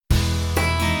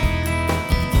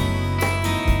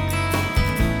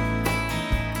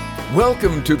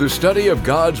Welcome to the study of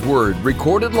God's Word,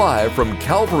 recorded live from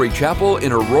Calvary Chapel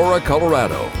in Aurora,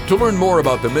 Colorado. To learn more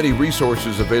about the many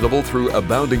resources available through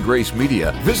Abounding Grace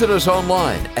Media, visit us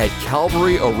online at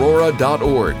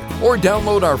calvaryaurora.org or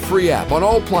download our free app on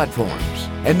all platforms.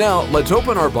 And now, let's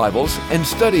open our Bibles and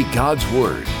study God's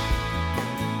Word.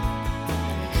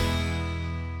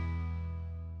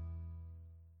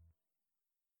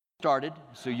 Started,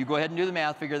 so you go ahead and do the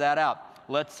math, figure that out.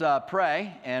 Let's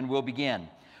pray, and we'll begin.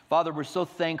 Father, we're so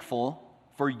thankful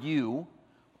for you.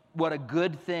 What a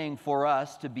good thing for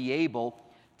us to be able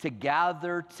to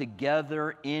gather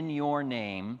together in your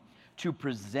name to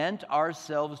present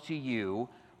ourselves to you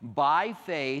by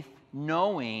faith,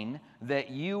 knowing that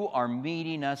you are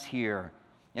meeting us here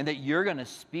and that you're going to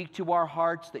speak to our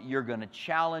hearts, that you're going to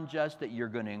challenge us, that you're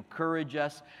going to encourage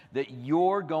us, that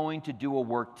you're going to do a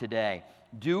work today.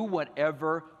 Do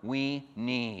whatever we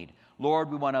need.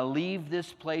 Lord, we want to leave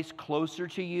this place closer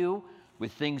to you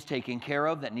with things taken care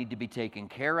of that need to be taken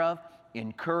care of,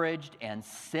 encouraged and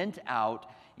sent out.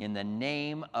 In the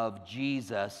name of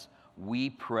Jesus, we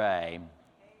pray.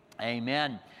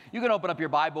 Amen. You can open up your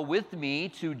Bible with me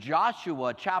to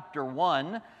Joshua chapter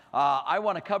 1. I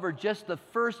want to cover just the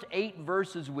first 8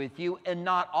 verses with you, and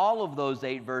not all of those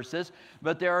 8 verses,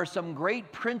 but there are some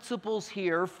great principles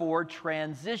here for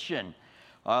transition.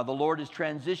 The Lord is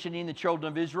transitioning the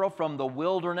children of Israel from the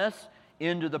wilderness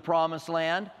into the promised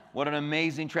land. What an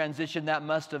amazing transition that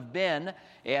must have been.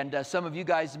 And some of you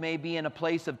guys may be in a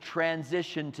place of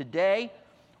transition today,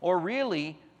 or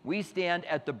really, we stand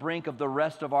at the brink of the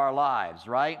rest of our lives,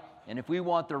 right? And if we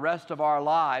want the rest of our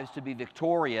lives to be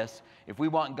victorious, if we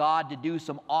want God to do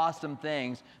some awesome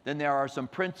things, then there are some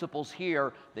principles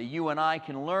here that you and I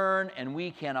can learn and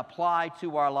we can apply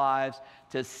to our lives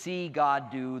to see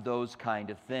God do those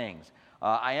kind of things.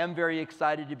 I am very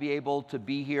excited to be able to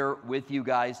be here with you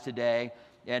guys today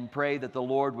and pray that the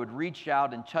Lord would reach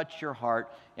out and touch your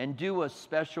heart and do a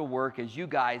special work as you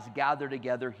guys gather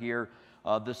together here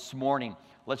this morning.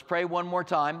 Let's pray one more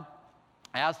time.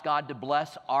 Ask God to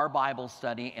bless our Bible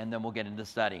study, and then we'll get into the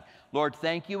study. Lord,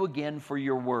 thank you again for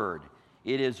your word.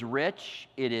 It is rich,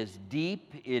 it is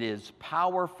deep, it is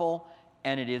powerful,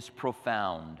 and it is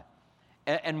profound.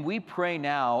 And we pray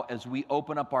now as we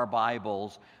open up our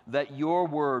Bibles that your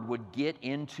word would get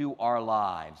into our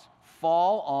lives.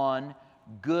 Fall on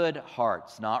good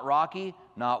hearts, not rocky,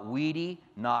 not weedy,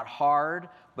 not hard,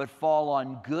 but fall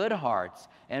on good hearts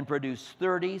and produce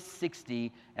 30,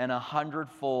 60, and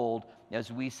 100-fold as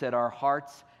we set our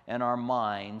hearts and our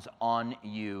minds on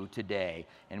you today.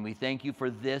 And we thank you for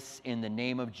this in the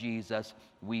name of Jesus,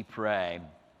 we pray.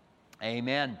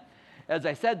 Amen. As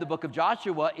I said, the book of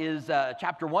Joshua is,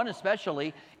 chapter 1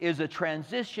 especially, is a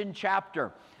transition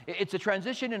chapter. It's a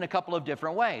transition in a couple of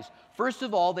different ways. First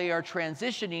of all, they are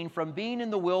transitioning from being in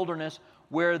the wilderness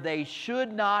where they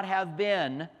should not have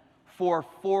been for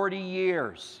 40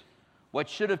 years. What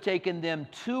should have taken them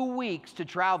 2 weeks to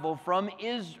travel from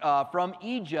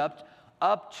Egypt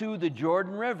up to the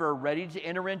Jordan River, ready to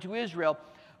enter into Israel,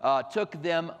 took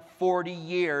them 40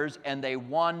 years, and they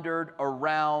wandered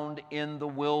around in the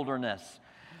wilderness.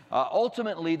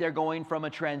 Ultimately, they're going from a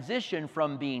transition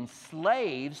from being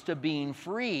slaves to being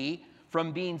free,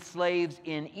 from being slaves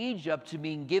in Egypt to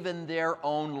being given their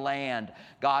own land.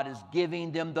 God is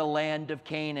giving them the land of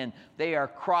Canaan. They are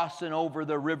crossing over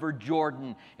the river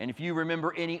Jordan. And if you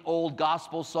remember any old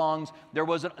gospel songs, there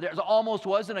almost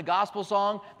wasn't a gospel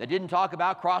song that didn't talk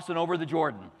about crossing over the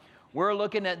Jordan. We're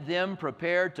looking at them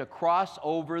prepared to cross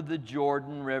over the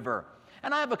Jordan River.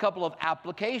 And I have a couple of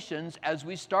applications as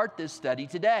we start this study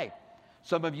today.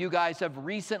 Some of you guys have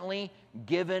recently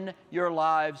given your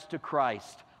lives to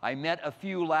Christ. I met a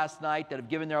few last night that have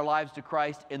given their lives to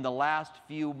Christ in the last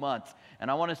few months.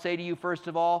 And I want to say to you, first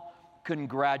of all,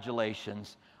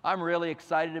 congratulations. I'm really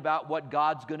excited about what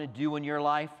God's going to do in your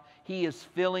life. He is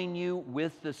filling you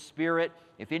with the Spirit.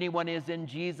 If anyone is in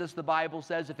Jesus, the Bible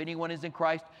says, if anyone is in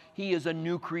Christ, he is a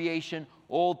new creation.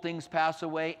 Old things pass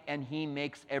away, and he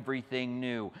makes everything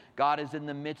new. God is in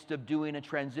the midst of doing a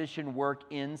transition work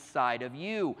inside of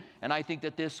you. And I think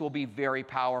that this will be very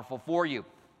powerful for you.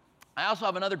 I also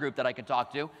have another group that I could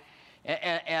talk to,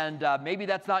 and maybe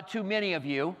that's not too many of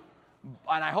you,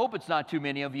 and I hope it's not too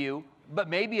many of you, but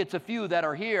maybe it's a few that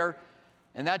are here,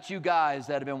 and that's you guys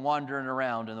that have been wandering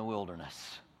around in the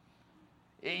wilderness.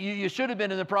 You should have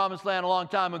been in the promised land a long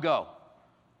time ago,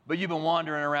 but you've been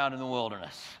wandering around in the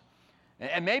wilderness.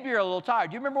 And maybe you're a little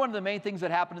tired. Do you remember one of the main things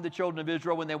that happened to the children of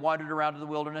Israel when they wandered around in the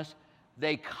wilderness?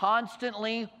 They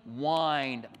constantly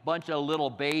whined, a bunch of little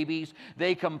babies.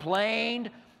 They complained.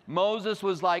 Moses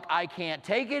was like, I can't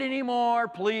take it anymore.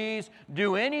 Please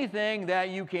do anything that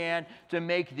you can to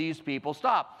make these people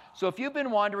stop. So if you've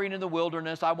been wandering in the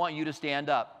wilderness, I want you to stand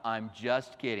up. I'm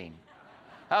just kidding.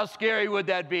 How scary would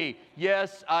that be?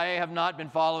 Yes, I have not been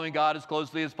following God as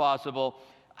closely as possible.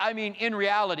 I mean, in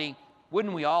reality,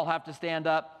 wouldn't we all have to stand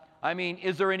up? I mean,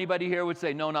 is there anybody here who would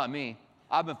say, no, not me.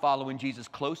 I've been following Jesus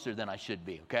closer than I should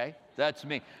be, okay? That's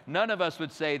me. None of us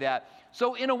would say that.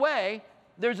 So in a way,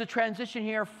 there's a transition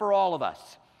here for all of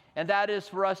us. And that is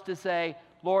for us to say,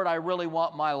 Lord, I really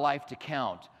want my life to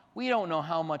count. We don't know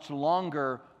how much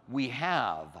longer we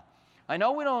have. I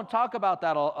know we don't talk about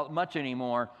that much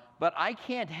anymore, but I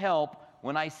can't help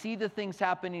when I see the things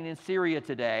happening in Syria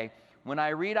today, when I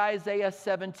read Isaiah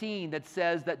 17 that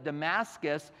says that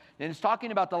Damascus, and it's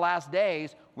talking about the last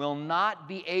days, will not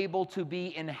be able to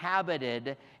be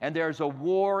inhabited, and there's a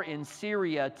war in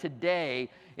Syria today,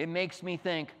 it makes me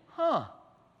think,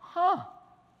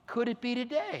 could it be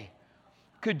today?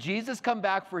 Could Jesus come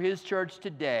back for his church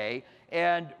today,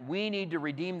 and we need to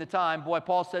redeem the time? Boy,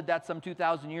 Paul said that some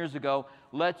 2,000 years ago.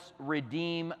 Let's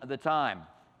redeem the time.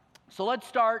 So let's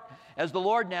start as the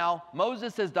Lord now.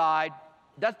 Moses has died.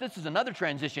 This is another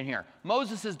transition here.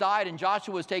 Moses has died and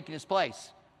Joshua has taken his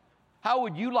place. How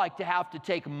would you like to have to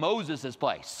take Moses'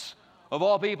 place? Of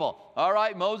all people. All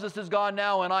right, Moses is gone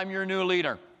now and I'm your new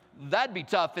leader. That'd be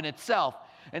tough in itself.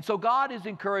 And so God is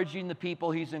encouraging the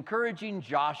people. He's encouraging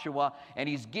Joshua, and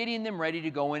he's getting them ready to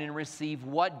go in and receive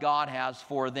what God has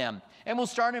for them. And we'll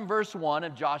start in verse 1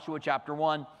 of Joshua chapter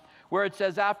 1, where it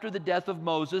says, after the death of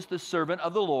Moses, the servant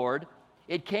of the Lord,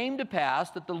 it came to pass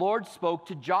that the Lord spoke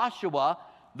to Joshua,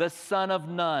 the son of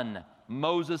Nun,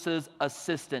 Moses'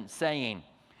 assistant, saying,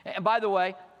 and by the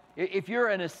way, if you're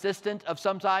an assistant of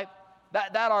some type,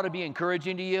 that ought to be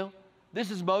encouraging to you. This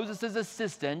is Moses'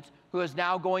 assistant who is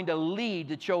now going to lead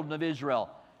the children of Israel.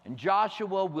 And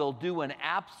Joshua will do an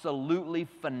absolutely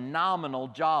phenomenal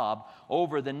job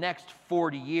over the next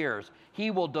 40 years.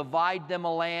 He will divide them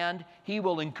a land. He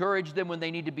will encourage them when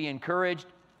they need to be encouraged.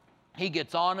 He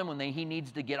gets on them when he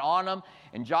needs to get on them.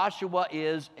 And Joshua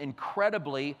is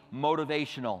incredibly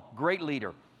motivational. Great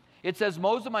leader. It says,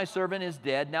 Moses, my servant, is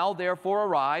dead. Now therefore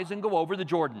arise and go over the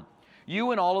Jordan,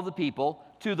 you and all of the people,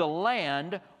 to the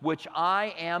land which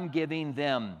I am giving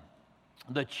them,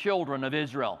 the children of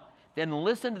Israel. Then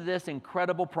listen to this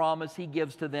incredible promise he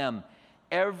gives to them.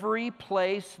 Every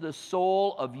place the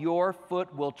sole of your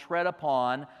foot will tread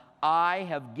upon, I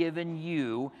have given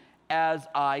you, as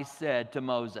I said to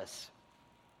Moses.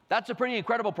 That's a pretty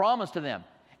incredible promise to them.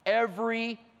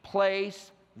 Every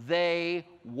place they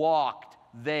walked,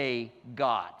 they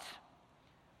got.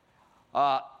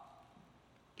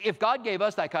 If God gave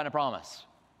us that kind of promise,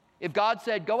 if God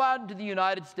said, go out into the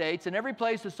United States and every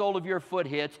place the sole of your foot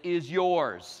hits is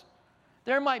yours,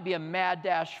 there might be a mad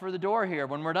dash for the door here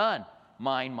when we're done.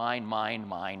 Mine, mine, mine,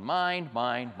 mine, mine,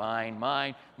 mine, mine,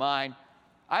 mine, mine.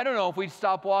 I don't know if we'd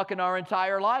stop walking our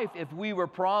entire life if we were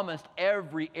promised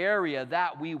every area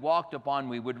that we walked upon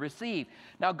we would receive.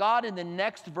 Now, God in the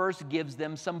next verse gives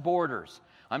them some borders.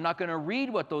 I'm not going to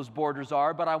read what those borders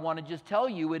are, but I want to just tell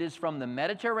you it is from the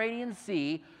Mediterranean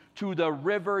Sea to the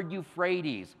river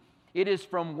Euphrates. It is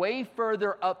from way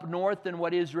further up north than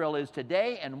what Israel is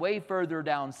today and way further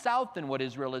down south than what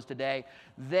Israel is today.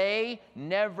 They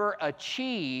never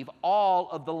achieve all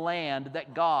of the land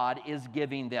that God is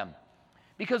giving them.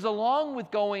 Because along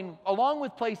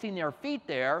with placing their feet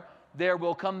there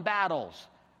will come battles.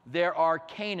 There are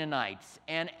Canaanites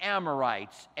and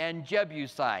Amorites and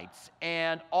Jebusites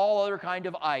and all other kind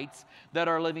of ites that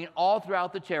are living all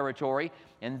throughout the territory,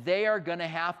 and they are going to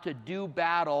have to do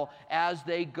battle as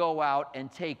they go out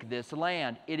and take this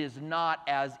land. It is not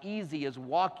as easy as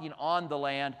walking on the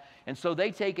land, and so they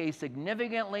take a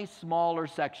significantly smaller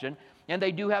section, and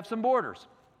they do have some borders.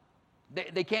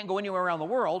 They can't go anywhere around the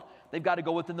world. They've got to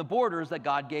go within the borders that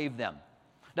God gave them.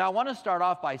 Now, I want to start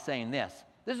off by saying this.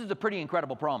 This is a pretty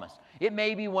incredible promise. It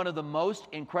may be one of the most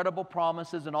incredible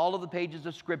promises in all of the pages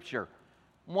of Scripture.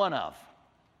 One of.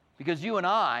 Because you and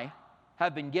I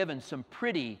have been given some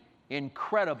pretty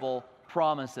incredible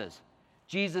promises.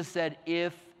 Jesus said,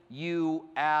 if you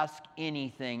ask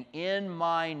anything in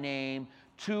my name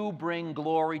to bring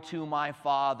glory to my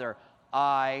Father,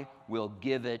 I will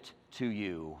give it to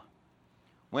you.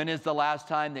 When is the last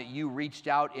time that you reached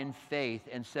out in faith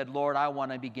and said, Lord, I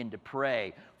want to begin to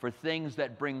pray for things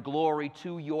that bring glory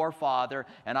to your Father,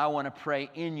 and I want to pray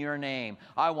in your name.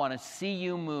 I want to see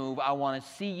you move. I want to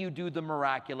see you do the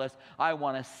miraculous. I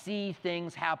want to see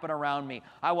things happen around me.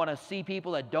 I want to see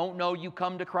people that don't know you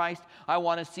come to Christ. I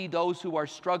want to see those who are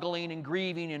struggling and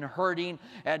grieving and hurting,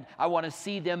 and I want to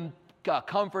see them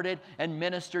comforted and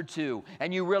ministered to,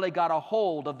 and you really got a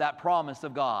hold of that promise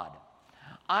of God.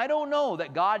 I don't know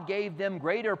that God gave them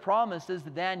greater promises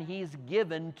than He's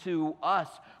given to us.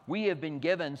 We have been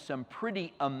given some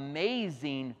pretty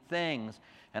amazing things,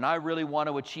 and I really want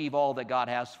to achieve all that God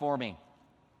has for me.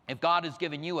 If God has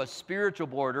given you a spiritual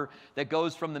border that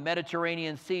goes from the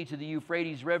Mediterranean Sea to the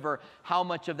Euphrates River, how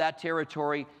much of that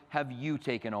territory have you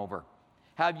taken over?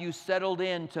 Have you settled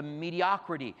into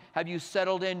mediocrity? Have you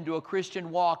settled into a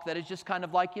Christian walk that is just kind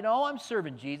of like, I'm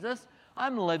serving Jesus.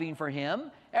 I'm living for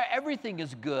Him. Everything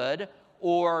is good.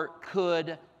 Or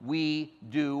could we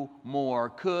do more?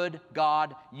 Could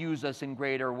God use us in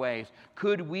greater ways?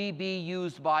 Could we be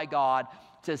used by God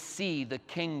to see the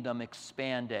kingdom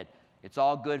expanded? It's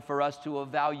all good for us to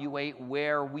evaluate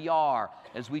where we are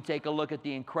as we take a look at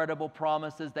the incredible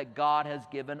promises that God has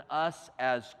given us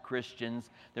as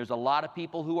Christians. There's a lot of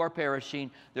people who are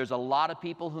perishing. There's a lot of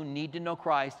people who need to know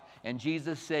Christ. And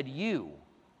Jesus said, you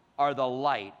are the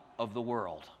light of the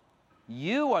world.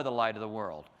 You are the light of the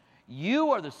world. You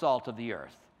are the salt of the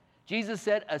earth. Jesus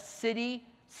said, a city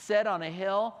set on a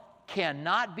hill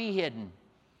cannot be hidden.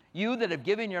 You that have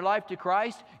given your life to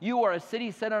Christ, you are a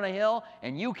city set on a hill,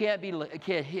 and you can't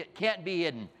be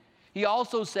hidden. He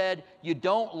also said, you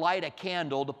don't light a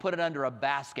candle to put it under a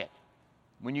basket.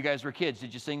 When you guys were kids,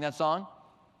 did you sing that song?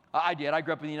 I did. I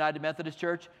grew up in the United Methodist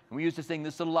Church, and we used to sing,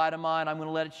 this little light of mine, I'm going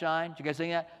to let it shine. Did you guys sing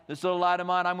that? This little light of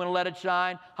mine, I'm going to let it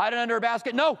shine. Hide it under a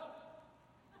basket? No.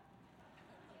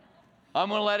 I'm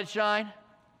going to let it shine.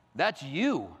 That's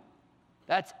you.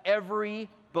 That's every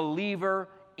believer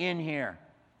in here.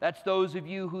 That's those of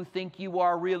you who think you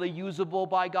are really usable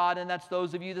by God, and that's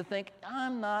those of you that think,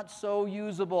 I'm not so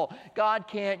usable. God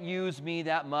can't use me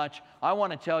that much. I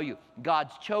want to tell you,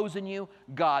 God's chosen you.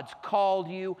 God's called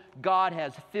you. God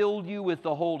has filled you with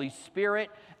the Holy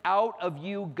Spirit. Out of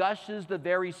you gushes the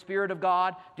very Spirit of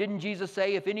God. Didn't Jesus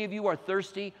say, if any of you are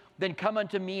thirsty, then come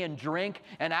unto me and drink,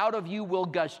 and out of you will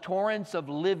gush torrents of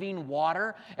living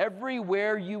water.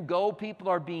 Everywhere you go, people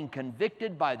are being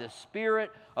convicted by the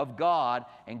Spirit of God,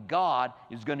 and God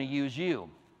is going to use you.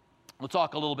 We'll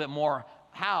talk a little bit more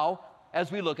how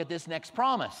as we look at this next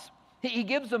promise. He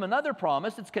gives them another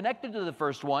promise. It's connected to the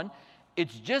first one.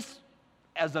 It's just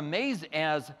as amazing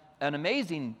as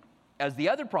the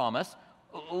other promise.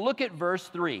 Look at verse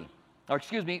 5.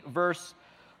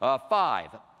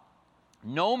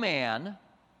 No man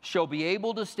shall be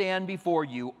able to stand before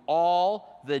you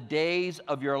all the days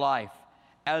of your life.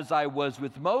 As I was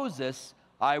with Moses,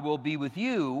 I will be with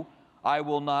you. I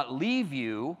will not leave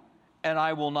you, and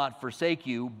I will not forsake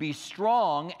you. Be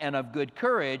strong and of good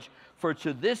courage, for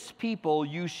to this people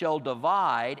you shall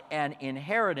divide an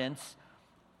inheritance,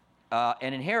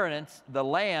 the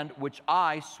land which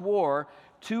I swore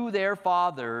to their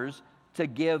fathers to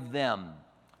give them.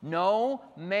 No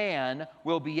man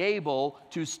will be able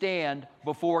to stand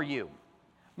before you.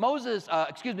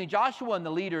 Joshua and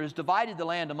the leaders divided the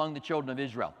land among the children of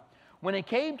Israel. When it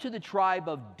came to the tribe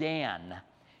of Dan,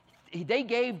 they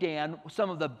gave Dan some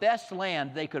of the best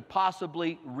land they could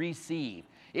possibly receive.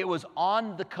 It was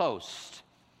on the coast.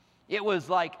 It was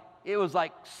like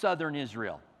southern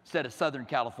Israel instead of southern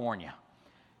California.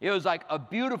 It was like a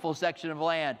beautiful section of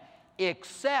land,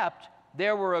 except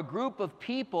there were a group of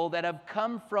people that have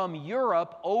come from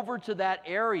Europe over to that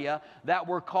area that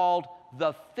were called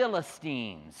the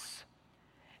Philistines.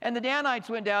 And the Danites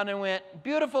went down and went,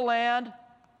 beautiful land.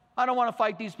 I don't want to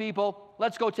fight these people.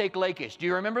 Let's go take Lachish. Do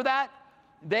you remember that?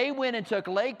 They went and took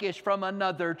Lachish from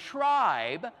another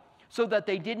tribe so that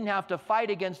they didn't have to fight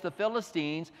against the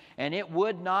Philistines, and it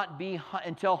would not be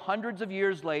until hundreds of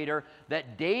years later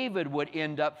that David would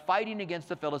end up fighting against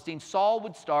the Philistines. Saul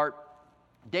would start.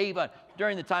 David,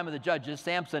 during the time of the judges,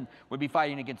 Samson would be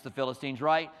fighting against the Philistines,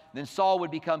 right? Then Saul would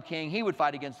become king. He would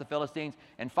fight against the Philistines.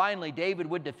 And finally, David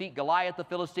would defeat Goliath the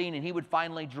Philistine, and he would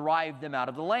finally drive them out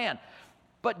of the land.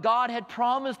 But God had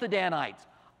promised the Danites,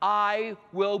 I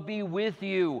will be with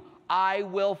you. I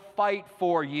will fight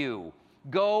for you.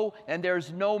 Go, and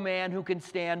there's no man who can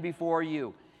stand before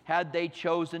you. Had they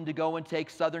chosen to go and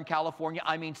take southern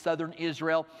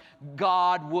Israel,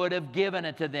 God would have given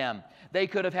it to them. They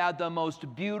could have had the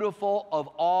most beautiful of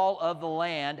all of the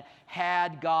land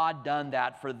had God done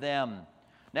that for them.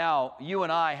 Now, you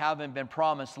and I haven't been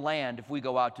promised land if we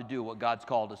go out to do what God's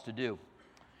called us to do.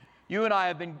 You and I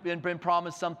have been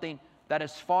promised something that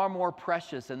is far more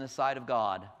precious in the sight of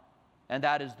God, and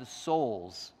that is the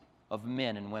souls of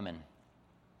men and women.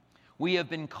 We have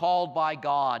been called by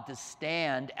God to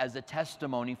stand as a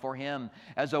testimony for Him,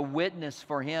 as a witness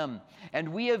for Him.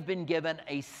 And we have been given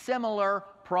a similar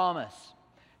promise.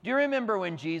 Do you remember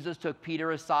when Jesus took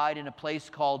Peter aside in a place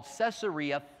called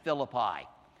Caesarea Philippi?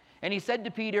 And he said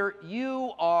to Peter,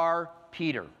 you are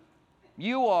Peter.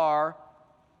 You are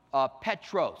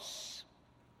Petros.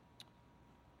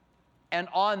 And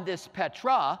on this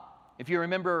Petra, if you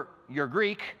remember your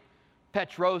Greek,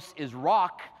 Petros is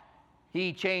rock.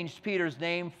 He changed Peter's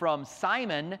name from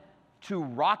Simon to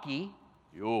Rocky.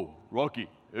 Yo, Rocky,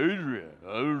 Adrian,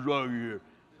 I was Rocky here.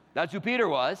 That's who Peter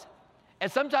was.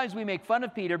 And sometimes we make fun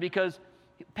of Peter because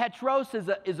Petros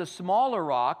is a smaller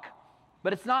rock,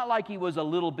 but it's not like he was a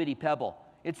little bitty pebble.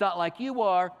 It's not like you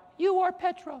are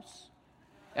Petros.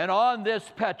 And on this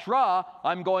Petra,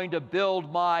 I'm going to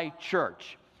build my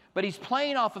church. But he's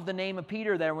playing off of the name of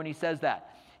Peter there when he says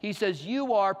that. He says,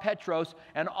 you are Petros,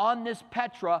 and on this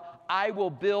Petra, I will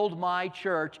build my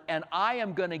church, and I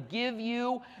am going to give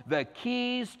you the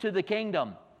keys to the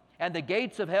kingdom, and the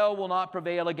gates of hell will not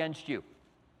prevail against you.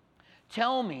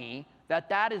 Tell me that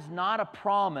that is not a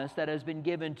promise that has been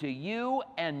given to you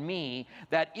and me,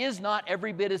 that is not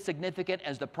every bit as significant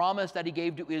as the promise that he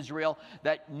gave to Israel,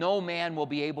 that no man will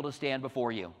be able to stand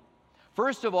before you.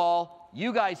 First of all,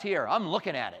 you guys here, I'm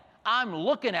looking at it. I'm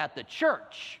looking at the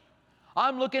church.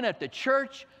 I'm looking at the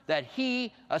church that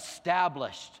he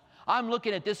established. I'm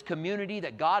looking at this community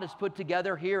that God has put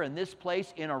together here in this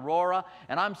place in Aurora,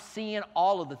 and I'm seeing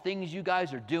all of the things you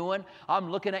guys are doing.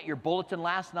 I'm looking at your bulletin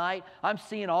last night. I'm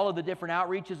seeing all of the different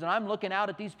outreaches, and I'm looking out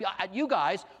at you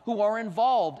guys who are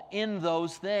involved in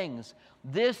those things.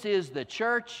 This is the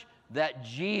church that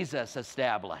Jesus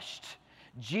established.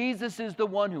 Jesus is the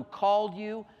one who called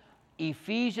you.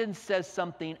 Ephesians says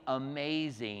something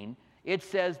amazing. It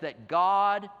says that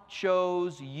God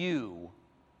chose you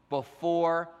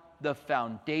before the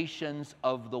foundations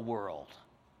of the world.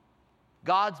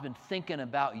 God's been thinking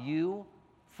about you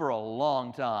for a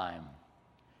long time.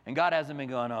 And God hasn't been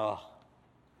going, oh,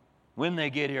 when they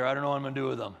get here, I don't know what I'm going to do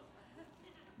with them.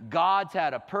 God's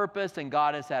had a purpose and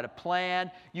God has had a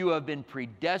plan. You have been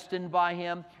predestined by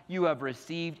him. You have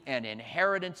received an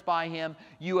inheritance by him.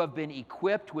 You have been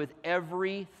equipped with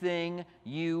everything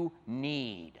you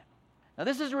need. Now,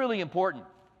 this is really important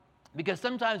because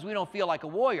sometimes we don't feel like a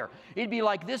warrior. It'd be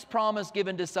like this promise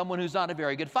given to someone who's not a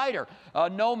very good fighter.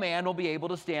 No man will be able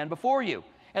to stand before you.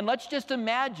 And let's just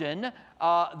imagine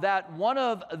that one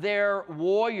of their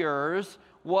warriors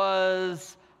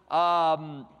was,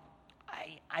 I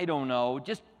don't know,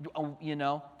 just,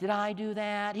 did I do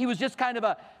that? He was just kind of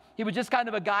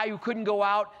a guy who couldn't go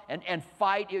out and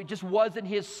fight. It just wasn't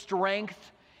his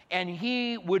strength. And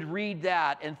he would read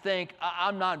that and think,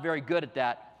 I'm not very good at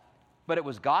that. But it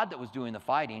was God that was doing the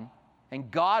fighting, and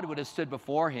God would have stood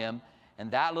before him,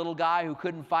 and that little guy who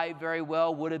couldn't fight very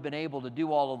well would have been able to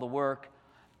do all of the work.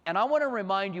 And I want to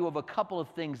remind you of a couple of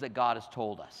things that God has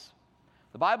told us.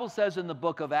 The Bible says in the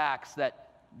book of Acts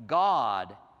that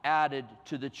God added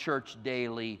to the church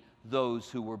daily those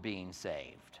who were being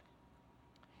saved.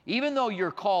 Even though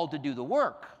you're called to do the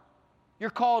work, you're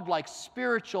called like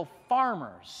spiritual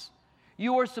farmers.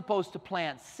 You are supposed to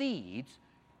plant seeds.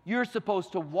 You're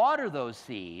supposed to water those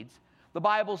seeds. The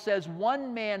Bible says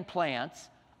one man plants,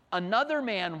 another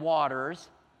man waters,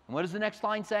 and what does the next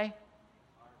line say?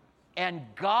 And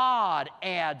God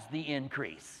adds the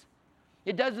increase.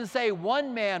 It doesn't say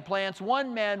one man plants,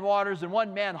 one man waters, and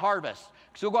one man harvests.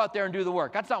 So go out there and do the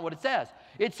work. That's not what it says.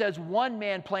 It says one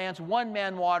man plants, one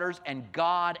man waters, and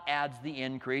God adds the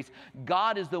increase.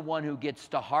 God is the one who gets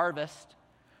to harvest.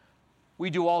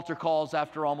 We do altar calls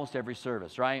after almost every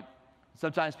service, right?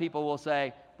 Sometimes people will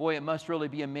say, boy, it must really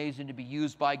be amazing to be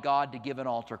used by God to give an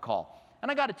altar call.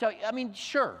 And I got to tell you,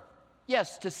 sure.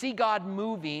 Yes, to see God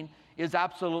moving is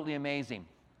absolutely amazing.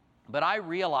 But I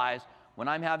realize when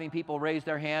I'm having people raise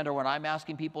their hand or when I'm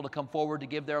asking people to come forward to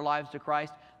give their lives to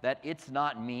Christ, that it's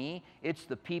not me. It's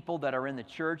the people that are in the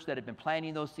church that have been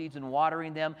planting those seeds and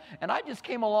watering them. And I just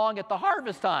came along at the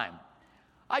harvest time.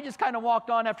 I just kind of walked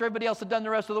on after everybody else had done the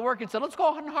rest of the work and said, let's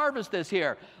go ahead and harvest this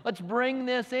here. Let's bring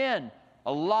this in.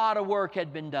 A lot of work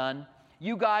had been done.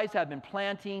 You guys have been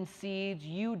planting seeds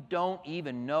you don't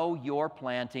even know you're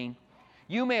planting.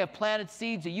 You may have planted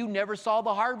seeds that you never saw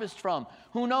the harvest from.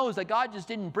 Who knows that God just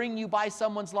didn't bring you by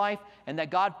someone's life and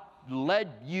that God led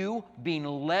you, being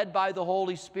led by the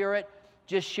Holy Spirit,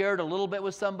 just shared a little bit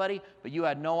with somebody, but you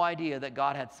had no idea that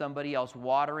God had somebody else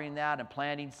watering that and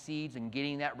planting seeds and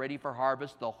getting that ready for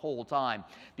harvest the whole time.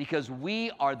 Because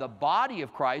we are the body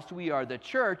of Christ, we are the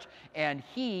church, and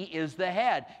He is the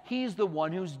head. He's the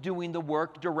one who's doing the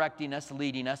work, directing us,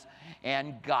 leading us,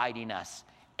 and guiding us.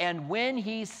 And when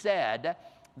He said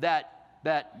that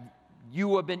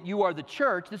you are the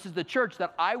church, this is the church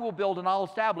that I will build and I'll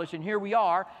establish, and here we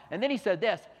are. And then He said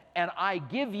this, and I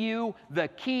give you the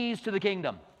keys to the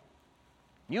kingdom.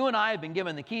 You and I have been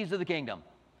given the keys to the kingdom.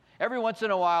 Every once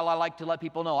in a while, I like to let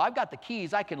people know, I've got the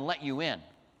keys, I can let you in.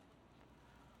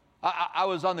 I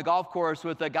was on the golf course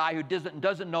with a guy who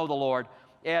doesn't know the Lord,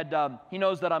 and he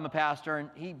knows that I'm a pastor, and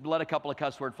he let a couple of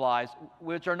cuss word flies,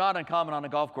 which are not uncommon on a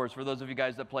golf course for those of you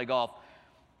guys that play golf.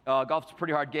 Golf's a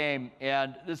pretty hard game,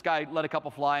 and this guy let a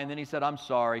couple fly, and then he said, I'm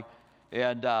sorry.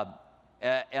 And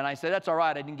I said, that's all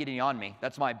right, I didn't get any on me.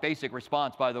 That's my basic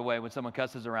response, by the way, when someone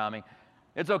cusses around me.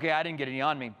 It's okay, I didn't get any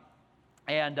on me.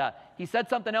 And he said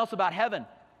something else about heaven.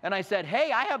 And I said,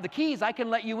 hey, I have the keys, I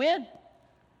can let you in.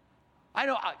 I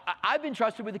know, I've been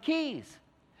trusted with the keys.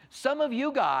 Some of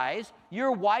you guys,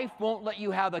 your wife won't let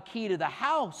you have a key to the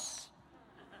house.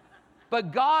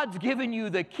 But God's given you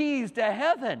the keys to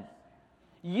heaven.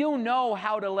 You know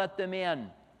how to let them in.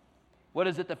 What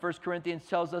is it that 1 Corinthians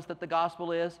tells us that the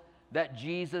gospel is? That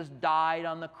Jesus died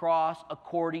on the cross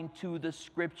according to the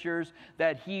Scriptures,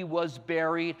 that He was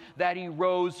buried, that He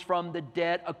rose from the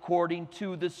dead according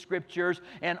to the Scriptures,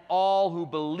 and all who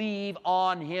believe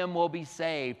on Him will be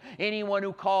saved. Anyone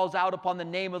who calls out upon the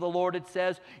name of the Lord, it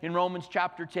says in Romans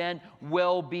chapter 10,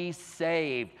 will be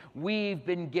saved. We've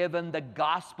been given the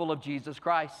gospel of Jesus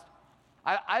Christ.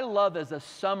 I love as a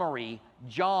summary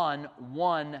John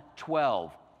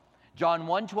 1:12. John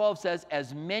 1:12 says,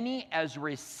 as many as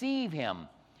receive Him,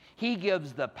 He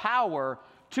gives the power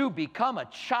to become a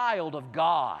child of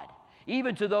God,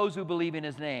 even to those who believe in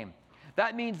His name.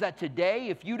 That means that today,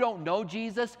 if you don't know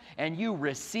Jesus and you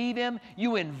receive Him,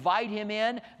 you invite Him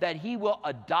in, that He will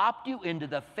adopt you into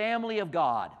the family of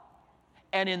God.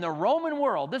 And in the Roman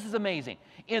world, this is amazing.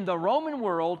 In the Roman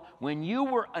world, when you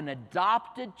were an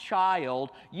adopted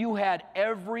child, you had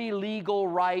every legal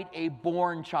right a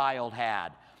born child had.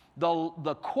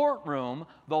 The courtroom,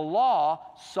 the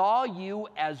law, saw you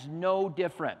as no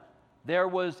different. There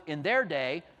was, in their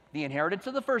day, the inheritance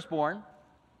of the firstborn,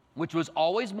 which was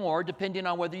always more, depending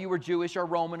on whether you were Jewish or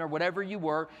Roman or whatever you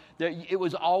were. It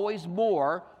was always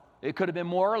more. It could have been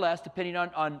more or less, depending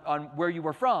on where you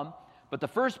were from. But the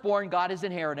firstborn got his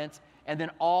inheritance, and then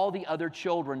all the other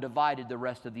children divided the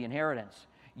rest of the inheritance.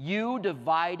 You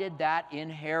divided that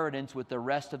inheritance with the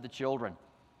rest of the children.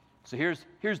 So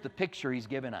here's the picture He's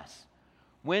given us.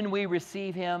 When we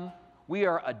receive Him, we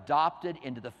are adopted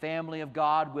into the family of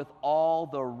God with all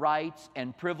the rights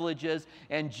and privileges,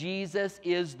 and Jesus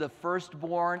is the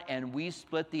firstborn, and we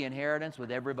split the inheritance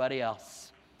with everybody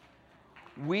else.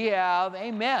 We have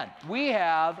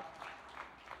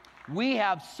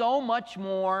so much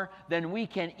more than we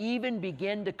can even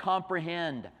begin to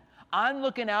comprehend. I'm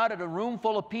looking out at a room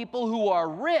full of people who are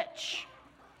rich.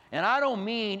 And I don't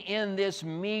mean in this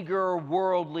meager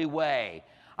worldly way.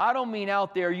 I don't mean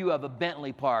out there you have a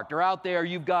Bentley parked, or out there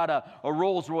you've got a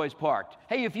Rolls Royce parked.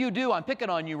 Hey, if you do, I'm picking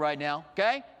on you right now,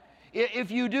 okay?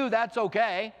 If you do, that's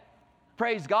okay.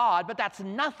 Praise God, but that's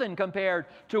nothing compared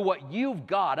to what you've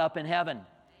got up in heaven. Amen.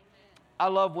 I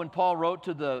love when Paul wrote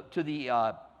to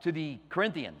the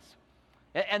Corinthians,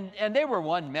 and they were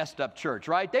one messed up church,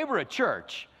 right? They were a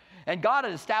church. And God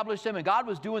had established them, and God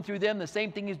was doing through them the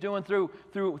same thing He's doing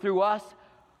through us,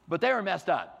 but they were messed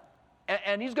up.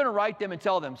 And He's going to write them and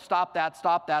tell them, stop that,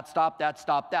 stop that, stop that,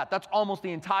 stop that. That's almost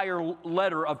the entire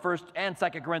letter of 1 and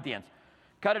 2 Corinthians.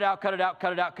 Cut it out, cut it out,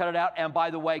 cut it out, cut it out, and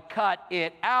by the way, cut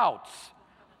it out.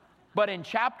 But in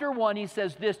chapter 1, he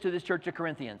says this to this church of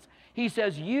Corinthians. He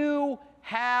says, you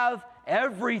have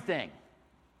everything.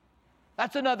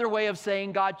 That's another way of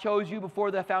saying God chose you before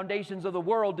the foundations of the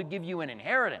world to give you an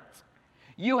inheritance.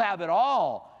 You have it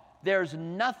all. There's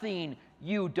nothing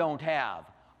you don't have.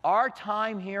 Our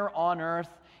time here on earth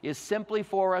is simply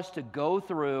for us to go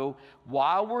through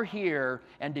while we're here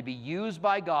and to be used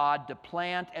by God to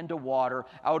plant and to water.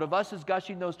 Out of us is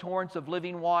gushing those torrents of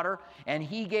living water. And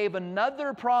He gave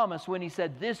another promise when He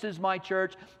said, this is my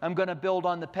church. I'm going to build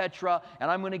on the Petra,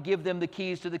 and I'm going to give them the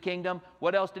keys to the kingdom.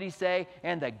 What else did He say?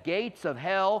 And the gates of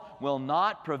hell will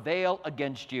not prevail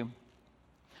against you.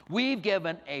 We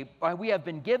have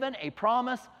been given a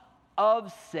promise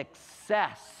of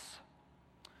success.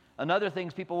 Another thing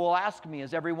people will ask me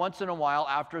is every once in a while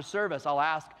after a service, I'll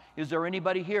ask, is there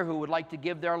anybody here who would like to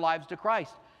give their lives to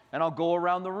Christ? And I'll go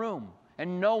around the room,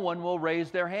 and no one will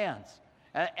raise their hands.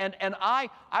 And I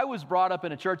was brought up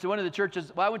in a church, one of the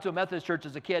churches, well, I went to a Methodist church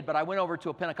as a kid, but I went over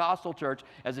to a Pentecostal church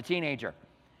as a teenager.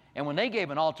 And when they gave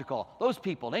an altar call, those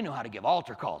people, they knew how to give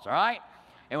altar calls, all right?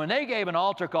 And when they gave an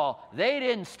altar call, they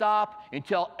didn't stop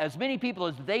until as many people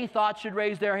as they thought should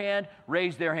raise their hand,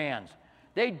 raised their hands.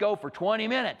 They'd go for 20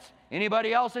 minutes.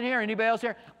 Anybody else in here? Anybody else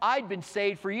here? I'd been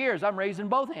saved for years. I'm raising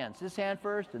both hands. This hand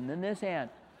first and then this hand.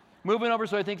 Moving over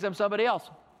so he thinks I'm somebody else.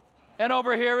 And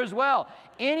over here as well.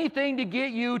 Anything to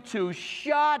get you to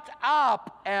shut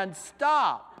up and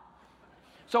stop.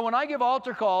 So when I give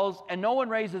altar calls and no one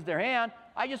raises their hand,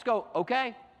 I just go,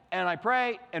 okay, and I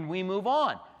pray, and we move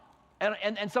on.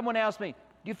 And someone asked me,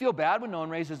 do you feel bad when no one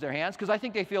raises their hands? Because I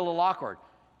think they feel a little awkward.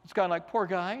 It's kind of like, poor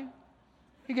guy,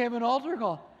 he gave an altar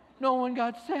call. No one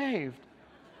got saved.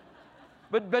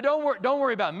 But don't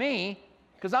worry about me,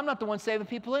 because I'm not the one saving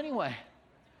people anyway.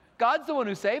 God's the one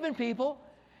who's saving people.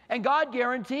 And God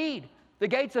guaranteed the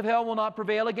gates of hell will not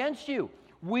prevail against you.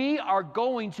 We are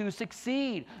going to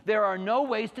succeed. There are no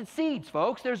wasted seeds,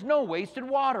 folks. There's no wasted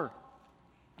water.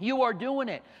 You are doing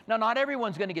it. Now, not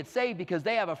everyone's going to get saved because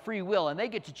they have a free will and they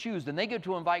get to choose and they get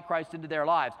to invite Christ into their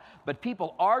lives. But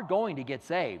people are going to get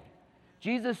saved.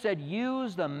 Jesus said,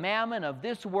 use the mammon of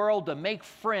this world to make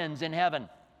friends in heaven.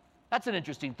 That's an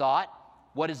interesting thought.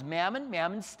 What is mammon?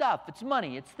 Mammon's stuff. It's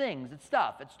money. It's things. It's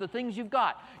stuff. It's the things you've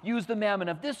got. Use the mammon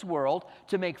of this world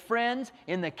to make friends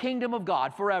in the kingdom of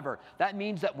God forever. That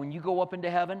means that when you go up into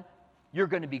heaven, you're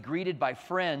going to be greeted by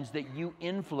friends that you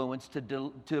influenced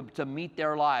to meet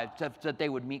their lives, that they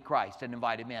would meet Christ and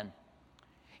invite him in.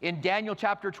 In Daniel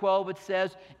chapter 12, it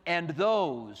says, and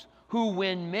those who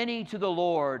win many to the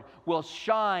Lord will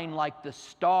shine like the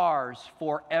stars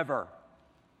forever.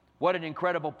 What an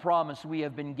incredible promise we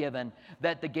have been given,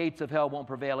 that the gates of hell won't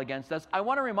prevail against us. I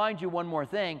want to remind you one more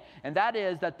thing, and that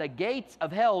is that the gates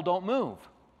of hell don't move.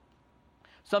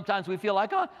 Sometimes we feel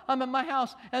like, oh, I'm at my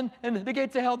house, and the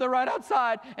gates of hell, they're right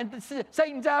outside, and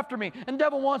Satan's after me, and the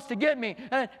devil wants to get me,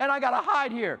 and I got to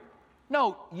hide here.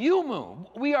 No, you move.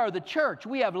 We are the church.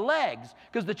 We have legs,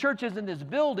 because the church isn't this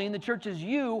building. The church is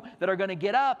you that are going to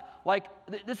get up. Like,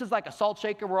 this is like a salt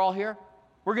shaker. We're all here.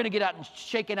 We're going to get out and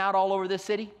shake it out all over this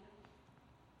city.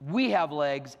 We have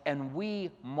legs, and we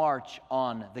march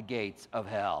on the gates of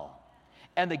hell.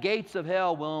 And the gates of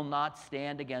hell will not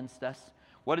stand against us.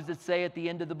 What does it say at the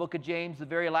end of the book of James? The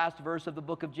very last verse of the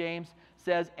book of James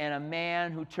says, and a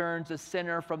man who turns a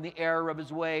sinner from the error of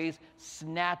his ways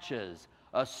snatches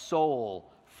a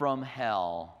soul from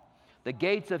hell. The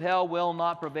gates of hell will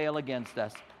not prevail against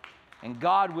us, and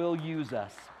God will use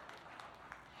us.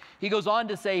 He goes on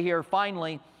to say here,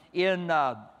 finally, in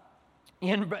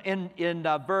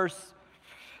verse,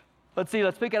 let's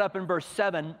pick it up in verse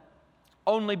 7.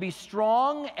 Only be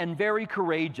strong and very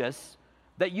courageous,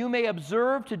 that you may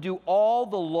observe to do all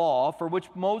the law for which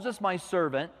Moses my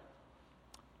servant,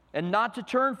 and not to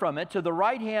turn from it to the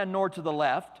right hand nor to the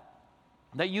left,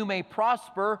 that you may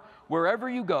prosper wherever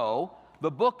you go.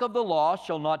 The book of the law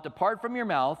shall not depart from your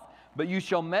mouth, but you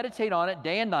shall meditate on it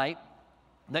day and night,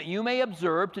 that you may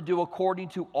observe to do according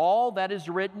to all that is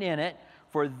written in it.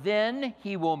 For then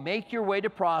he will make your way to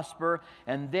prosper,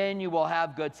 and then you will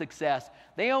have good success.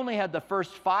 They only had the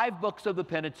first 5 books of the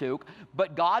Pentateuch,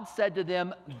 but God said to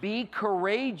them, be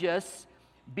courageous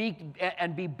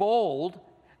and be bold,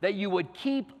 that you would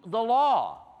keep the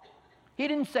law. He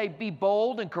didn't say be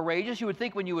bold and courageous. You would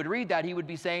think when you would read that, he would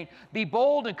be saying, be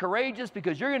bold and courageous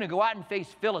because you're going to go out and face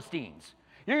Philistines.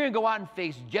 You're going to go out and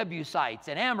face Jebusites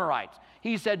and Amorites.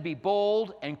 He said, be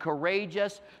bold and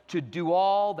courageous to do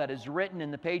all that is written in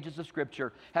the pages of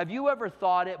Scripture. Have you ever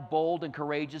thought it bold and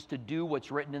courageous to do what's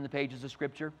written in the pages of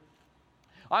Scripture?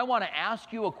 I want to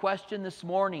ask you a question this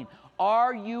morning.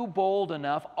 Are you bold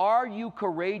enough? Are you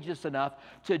courageous enough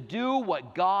to do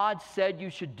what God said you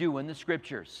should do in the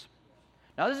Scriptures?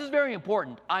 Now, this is very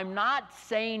important. I'm not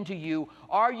saying to you,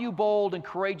 are you bold and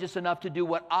courageous enough to do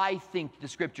what I think the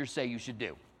Scriptures say you should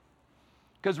do?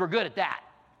 Because we're good at that.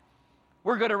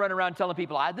 We're going to run around telling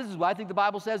people, this is what I think the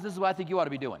Bible says, this is what I think you ought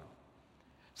to be doing.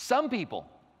 Some people,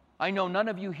 I know none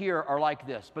of you here are like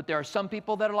this, but there are some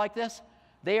people that are like this.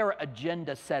 They are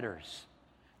agenda setters.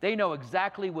 They know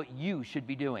exactly what you should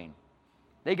be doing.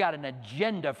 They got an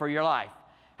agenda for your life.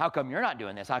 How come you're not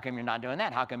doing this? How come you're not doing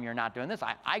that? How come you're not doing this?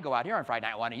 I go out here on Friday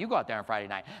night. Why don't you go out there on Friday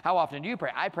night? How often do you pray?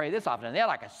 I pray this often. And they're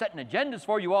like setting agendas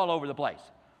for you all over the place.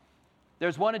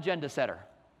 There's one agenda setter,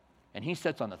 and he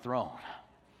sits on the throne.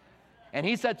 And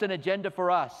he sets an agenda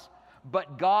for us.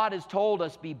 But God has told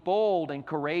us, be bold and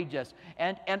courageous.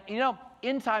 And you know,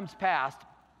 in times past,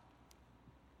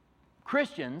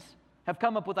 Christians have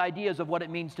come up with ideas of what it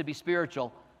means to be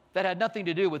spiritual that had nothing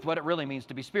to do with what it really means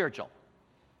to be spiritual.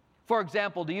 For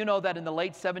example, do you know that in the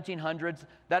late 1700s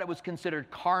that it was considered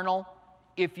carnal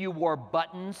if you wore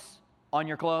buttons on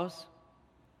your clothes?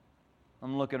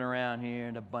 I'm looking around here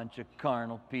at a bunch of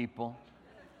carnal people.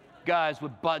 Guys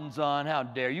with buttons on, how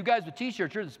dare you? Guys with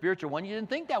t-shirts, you're the spiritual one. You didn't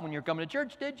think that when you were coming to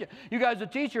church, did you? You guys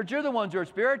with t-shirts, you're the ones who are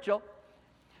spiritual.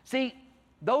 See,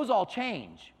 those all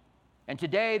change. And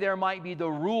today there might be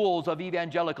the rules of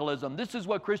evangelicalism. This is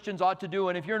what Christians ought to do,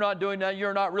 and if you're not doing that,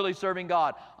 you're not really serving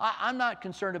God. I'm not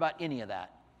concerned about any of that.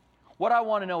 What I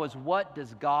want to know is, what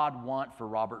does God want for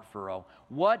Robert Furrow?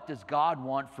 What does God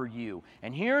want for you?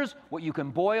 And here's what you can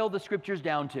boil the Scriptures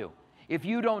down to. If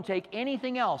you don't take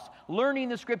anything else, learning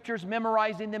the Scriptures,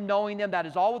 memorizing them, knowing them, that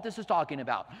is all what this is talking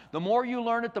about. The more you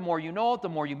learn it, the more you know it, the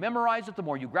more you memorize it, the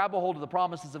more you grab a hold of the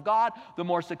promises of God, the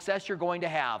more success you're going to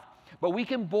have. But we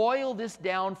can boil this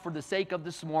down for the sake of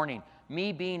this morning,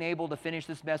 me being able to finish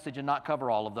this message and not cover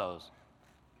all of those.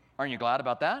 Aren't you glad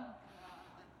about that?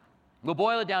 We'll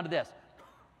boil it down to this,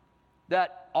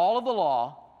 that all of the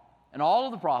law and all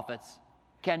of the prophets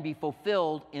can be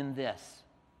fulfilled in this,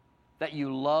 that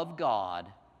you love God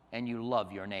and you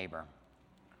love your neighbor.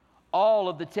 All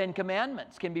of the 10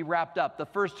 commandments can be wrapped up. The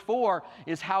first 4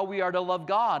 is how we are to love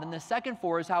God, and the second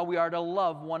 4 is how we are to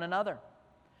love one another.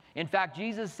 In fact,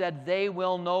 Jesus said, "They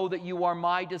will know that you are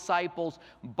my disciples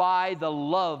by the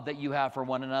love that you have for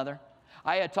one another."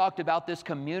 I had talked about this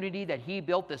community that he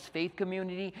built, this faith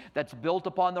community that's built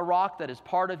upon the rock, that is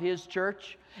part of his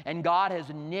church. And God has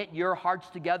knit your hearts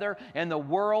together, and the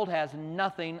world has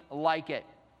nothing like it.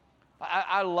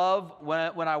 I love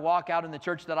when I walk out in the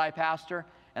church that I pastor,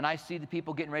 and I see the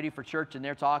people getting ready for church, and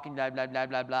they're talking, blah, blah, blah,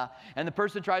 blah, blah. And the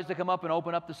person tries to come up and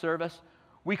open up the service.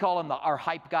 We call him our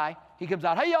hype guy. He comes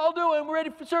out, "Hey, y'all doing? We're ready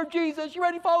to serve Jesus. You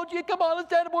ready to follow Jesus? Come on, let's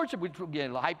stand and worship." We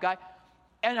get the hype guy.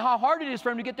 And how hard it is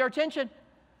for him to get their attention.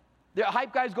 The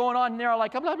hype guy's going on, and they're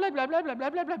like, blah, blah, blah, blah, blah, blah, blah,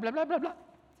 blah, blah, blah, blah, blah.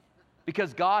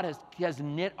 Because God has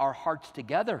knit our hearts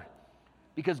together.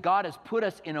 Because God has put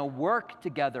us in a work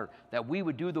together, that we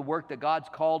would do the work that God's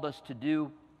called us to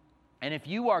do. And if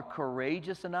you are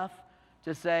courageous enough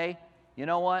to say, "You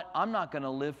know what? I'm not going to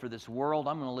live for this world.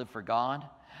 I'm going to live for God.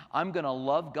 I'm going to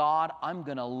love God. I'm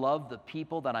going to love the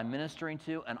people that I'm ministering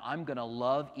to, and I'm going to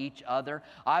love each other."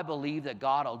 I believe that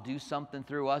God will do something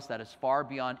through us that is far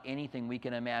beyond anything we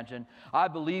can imagine. I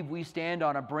believe we stand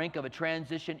on a brink of a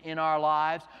transition in our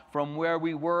lives from where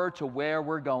we were to where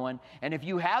we're going. And if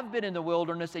you have been in the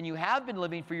wilderness and you have been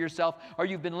living for yourself, or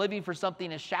you've been living for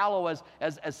something as shallow as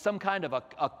some kind of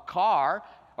a car,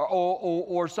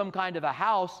 or some kind of a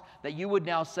house, that you would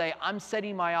now say, "I'm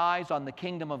setting my eyes on the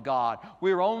kingdom of God.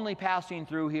 We're only passing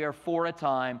through here for a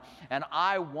time, and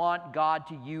I want God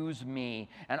to use me,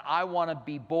 and I want to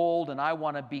be bold, and I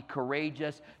want to be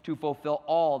courageous to fulfill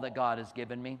all that God has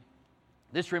given me."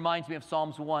 This reminds me of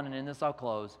Psalms 1, and in this I'll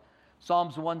close.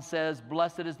 Psalms 1 says,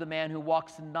 "Blessed is the man who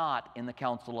walks not in the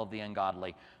counsel of the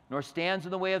ungodly, nor stands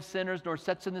in the way of sinners, nor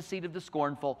sits in the seat of the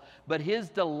scornful, but his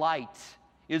delight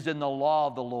is in the law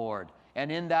of the Lord, and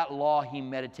in that law he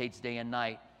meditates day and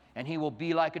night. And he will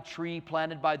be like a tree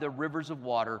planted by the rivers of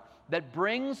water, that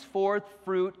brings forth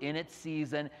fruit in its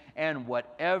season, and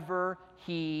whatever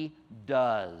he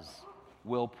does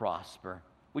will prosper."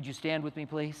 Would you stand with me,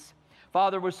 please?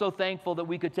 Father, we're so thankful that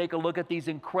we could take a look at these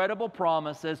incredible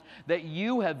promises that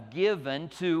you have given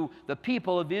to the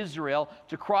people of Israel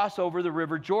to cross over the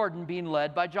River Jordan, being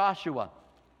led by Joshua.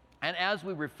 And as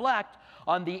we reflect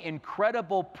on the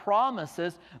incredible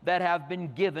promises that have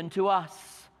been given to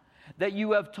us, that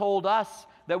you have told us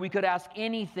that we could ask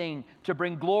anything to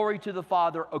bring glory to the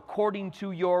Father according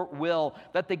to your will,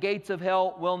 that the gates of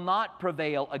hell will not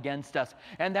prevail against us,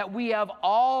 and that we have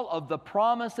all of the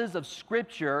promises of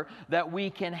Scripture that we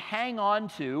can hang on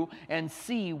to and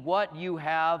see what you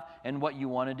have and what you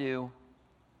want to do.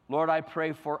 Lord, I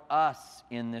pray for us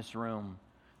in this room,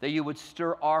 that you would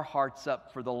stir our hearts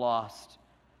up for the lost.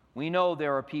 We know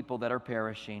there are people that are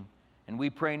perishing, and we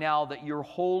pray now that your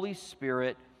Holy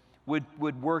Spirit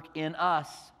would work in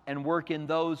us and work in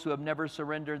those who have never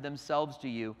surrendered themselves to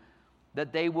you,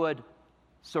 that they would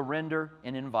surrender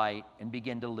and invite and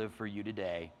begin to live for you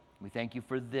today. We thank you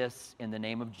for this. In the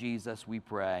name of Jesus, we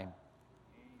pray.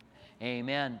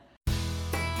 Amen.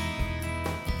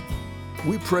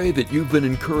 We pray that you've been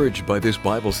encouraged by this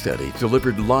Bible study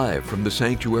delivered live from the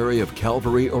sanctuary of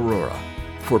Calvary, Aurora.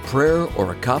 For prayer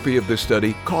or a copy of this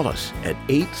study, call us at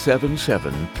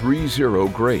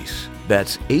 877-30-GRACE.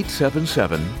 That's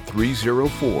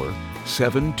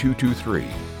 877-304-7223.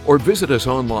 Or visit us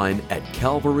online at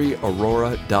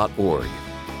calvaryaurora.org.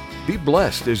 Be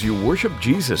blessed as you worship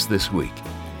Jesus this week.